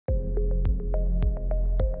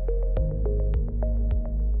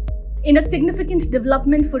In a significant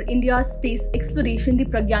development for India's space exploration, the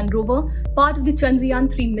Pragyan Rover, part of the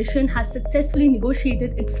Chandrayaan-3 mission, has successfully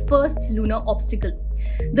negotiated its first lunar obstacle.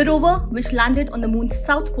 The rover, which landed on the moon's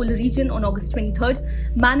south polar region on August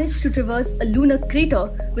 23rd, managed to traverse a lunar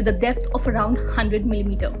crater with a depth of around 100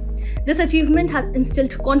 mm. This achievement has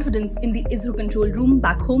instilled confidence in the Isro control room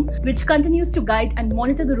back home, which continues to guide and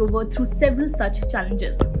monitor the rover through several such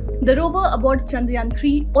challenges. The rover aboard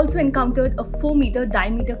Chandrayaan-3 also encountered a 4-meter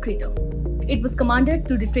diameter crater. It was commanded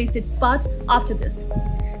to retrace its path after this.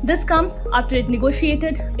 This comes after it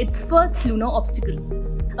negotiated its first lunar obstacle.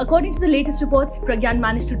 According to the latest reports, Pragyan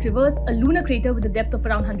managed to traverse a lunar crater with a depth of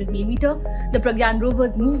around 100 mm. The Pragyan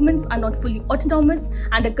rover's movements are not fully autonomous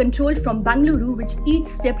and are controlled from Bengaluru, with each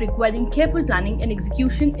step requiring careful planning and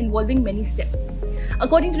execution involving many steps.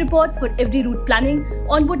 According to reports, for every route planning,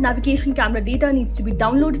 onboard navigation camera data needs to be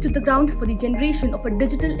downloaded to the ground for the generation of a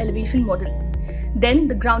digital elevation model. Then,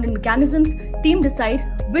 the ground and mechanisms team decide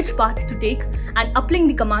which path to take and uplink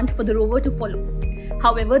the command for the rover to follow.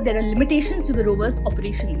 However, there are limitations to the rover's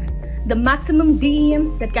operations. The maximum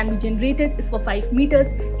DEM that can be generated is for 5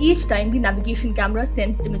 meters each time the navigation camera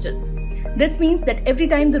sends images. This means that every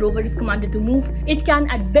time the rover is commanded to move, it can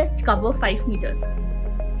at best cover 5 meters.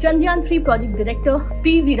 Chandrayaan-3 Project Director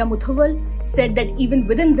P. Veeramuthaval said that even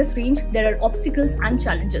within this range, there are obstacles and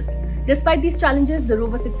challenges. Despite these challenges, the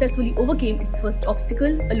rover successfully overcame its first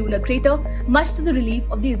obstacle, a lunar crater, much to the relief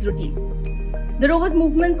of the Isro team. The rover's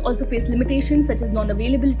movements also face limitations such as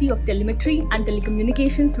non-availability of telemetry and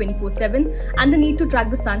telecommunications 24/7 and the need to track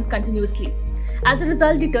the sun continuously. As a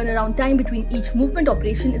result, the turnaround time between each movement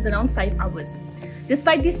operation is around 5 hours.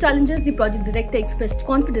 Despite these challenges, the project director expressed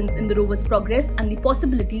confidence in the rover's progress and the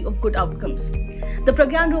possibility of good outcomes. The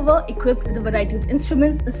Pragyan rover, equipped with a variety of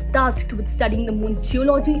instruments, is tasked with studying the moon's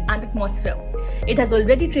geology and atmosphere. It has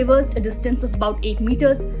already traversed a distance of about 8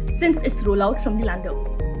 meters since its rollout from the lander.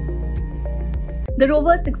 The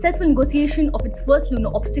rover's successful negotiation of its first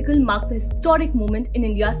lunar obstacle marks a historic moment in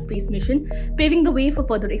India's space mission, paving the way for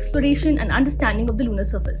further exploration and understanding of the lunar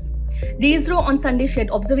surface. The Isro on Sunday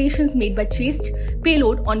shared observations made by CHASE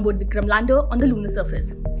payload onboard Vikram lander on the lunar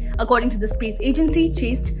surface. According to the space agency,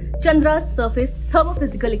 CHASE Chandra's surface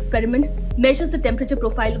thermophysical experiment measures the temperature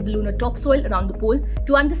profile of the lunar topsoil around the pole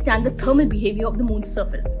to understand the thermal behavior of the moon's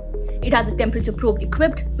surface. It has a temperature probe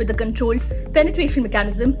equipped with a controlled penetration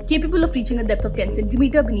mechanism capable of reaching a depth of 10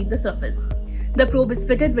 cm beneath the surface. The probe is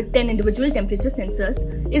fitted with 10 individual temperature sensors,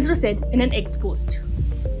 Isro said in an X post.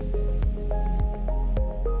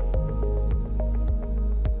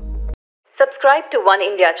 Subscribe to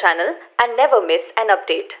Oneindia channel and never miss an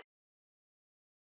update.